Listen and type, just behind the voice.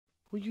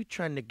Who you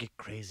trying to get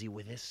crazy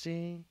with this,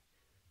 eh?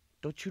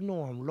 Don't you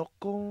know I'm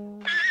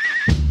loco?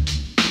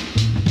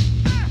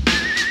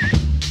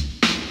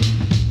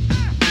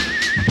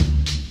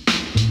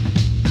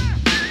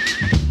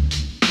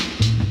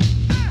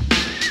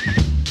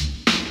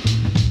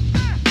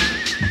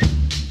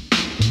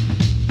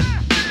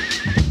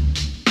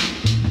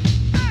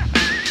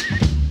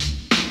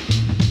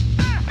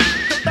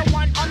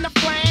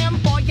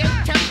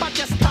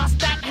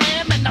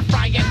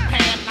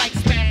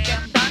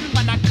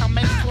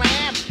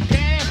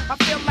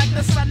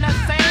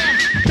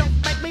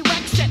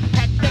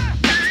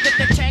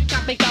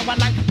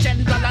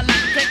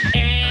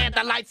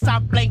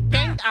 Stop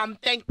blinking, I'm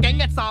thinking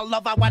it's all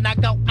over when I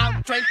go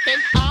out drinking.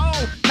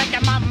 Oh,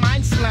 making my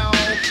mind slow.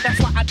 That's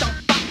why I don't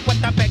fuck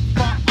with the big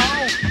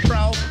 4-0,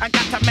 bro. I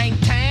got to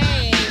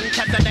maintain,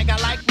 cause a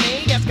nigga like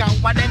me is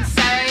going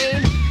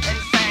insane.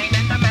 Insane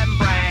in the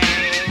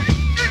membrane.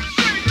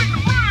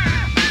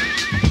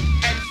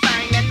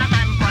 Insane in the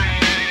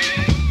membrane.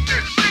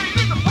 Insane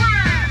in the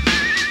brain.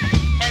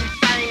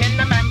 Insane in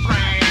the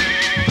membrane.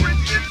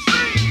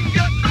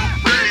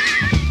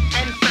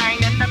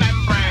 Insane in the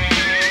membrane.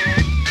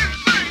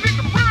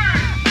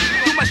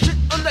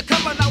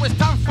 Now it's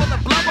time for the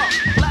blubber,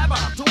 blabber,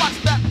 to watch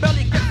that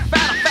belly get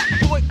fat. A fat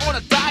boy on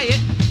a diet,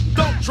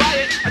 don't try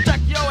it. I jack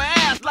your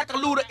ass like a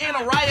looter in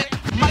a riot.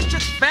 My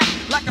shit's fat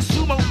like a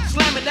sumo,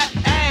 slamming that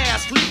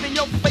ass, leaving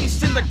your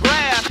face in the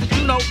grass. Did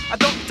you know I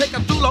don't take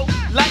a dulo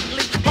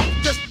lightly? Punk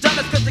just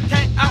jealous cause you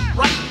can't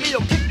outright me. Yo,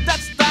 kick that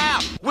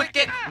style,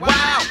 wicked,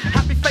 wow.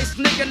 Happy face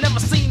nigga, never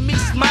seen me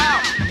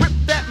smile. Rip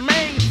that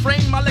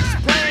mainframe, I'll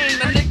explain.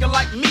 A nigga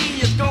like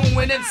me is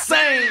going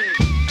insane.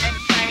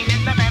 Insane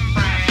in the membrane.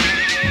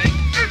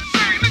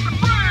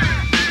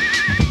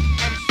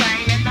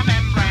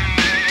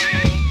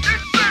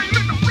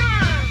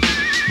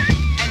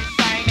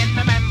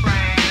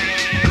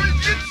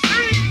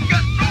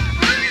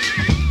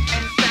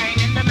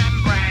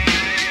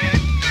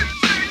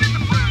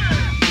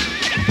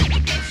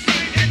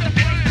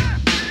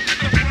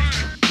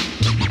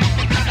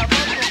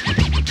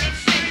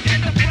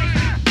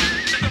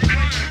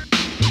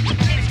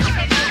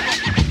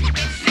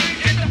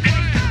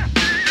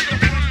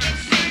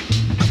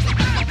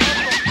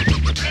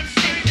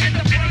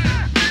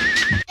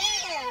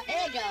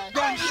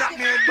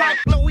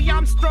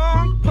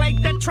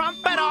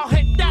 Trumpet, I'll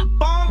hit that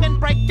bong and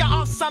break you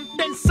off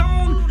something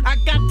soon. I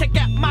got to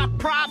get my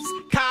props.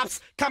 Cops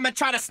come and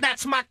try to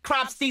snatch my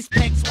crops. These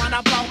pigs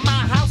wanna blow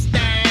my house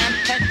down.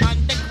 Head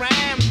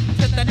underground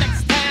to the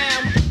next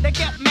town. They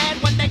get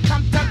mad when they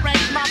come to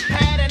raid my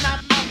pad, and I'm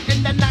out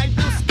in the night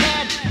too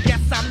scared. Yes,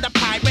 I'm the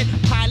pirate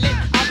pilot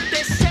of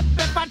this ship.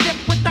 If I dip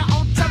with the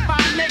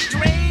ultraviolet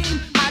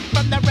dream, hide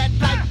from the red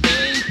light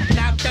beam.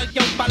 Now do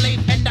you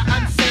believe in the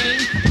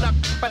unseen? Look,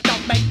 but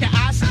don't make your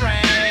eyes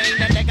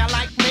strain. A nigga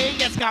like me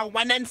is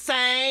going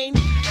insane.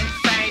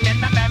 Insane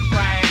in the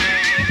membrane.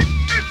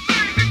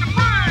 Insane in the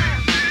brain.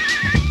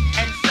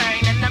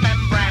 Insane in the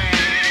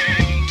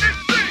membrane.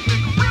 Insane in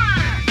the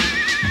brain.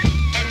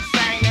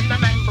 Insane in the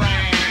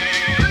membrane.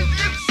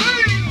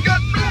 Insane,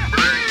 got no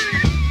brain.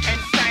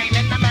 Insane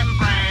in the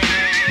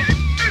membrane.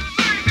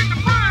 Insane in the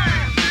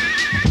brain.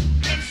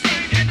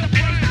 Insane in the brain. Insane in the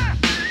brain.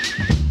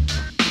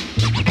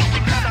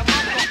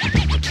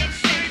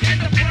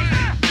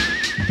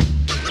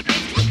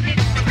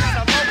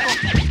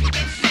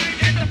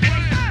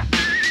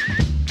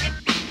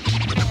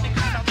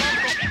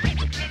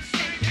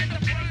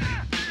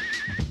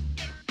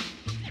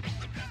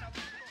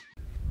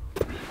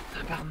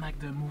 Tabarnak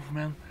de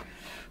movement.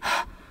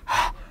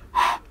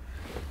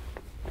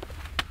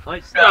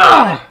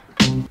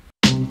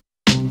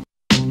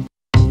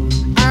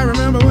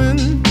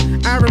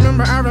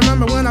 I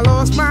remember when I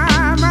lost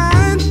my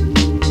mind.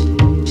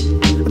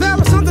 There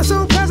was something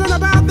so pleasant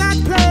about that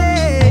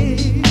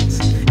place.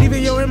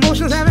 Even your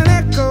emotions have an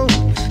echo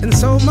in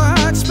so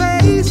much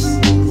space.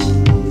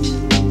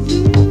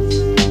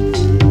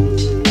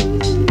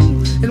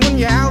 And when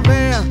you're out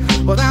there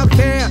without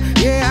care,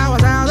 yeah, I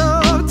was out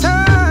of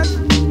touch.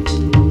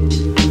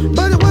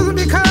 But it wasn't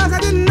because I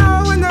didn't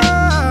know enough.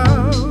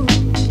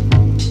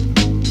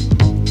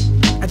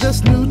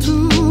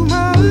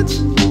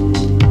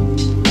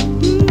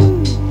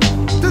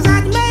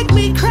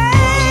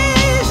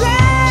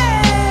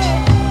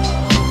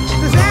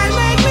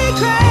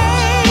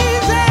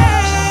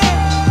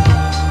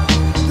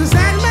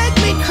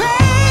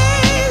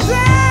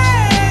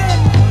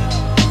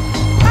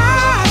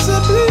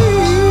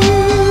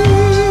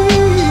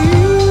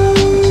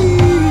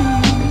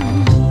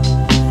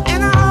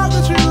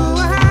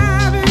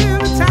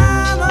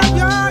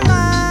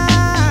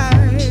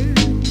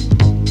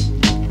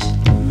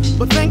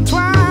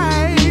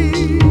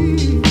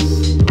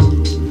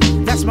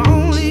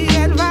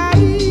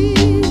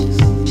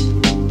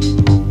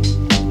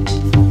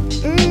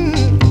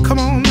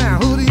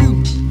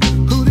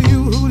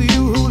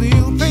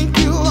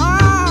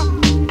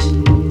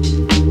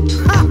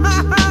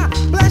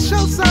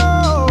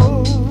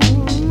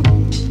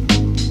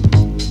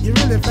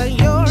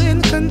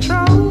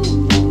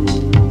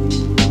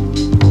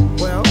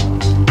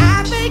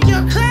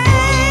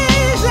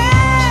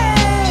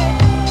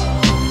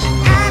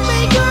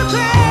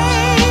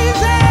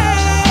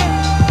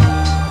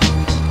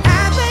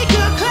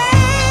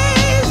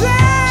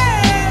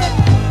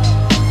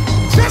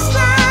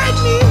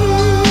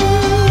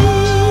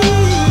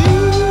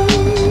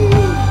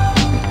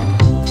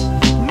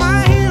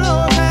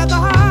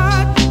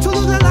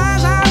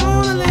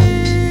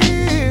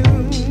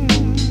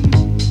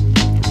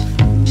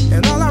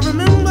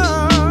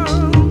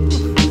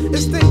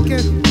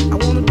 thinking I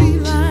wanna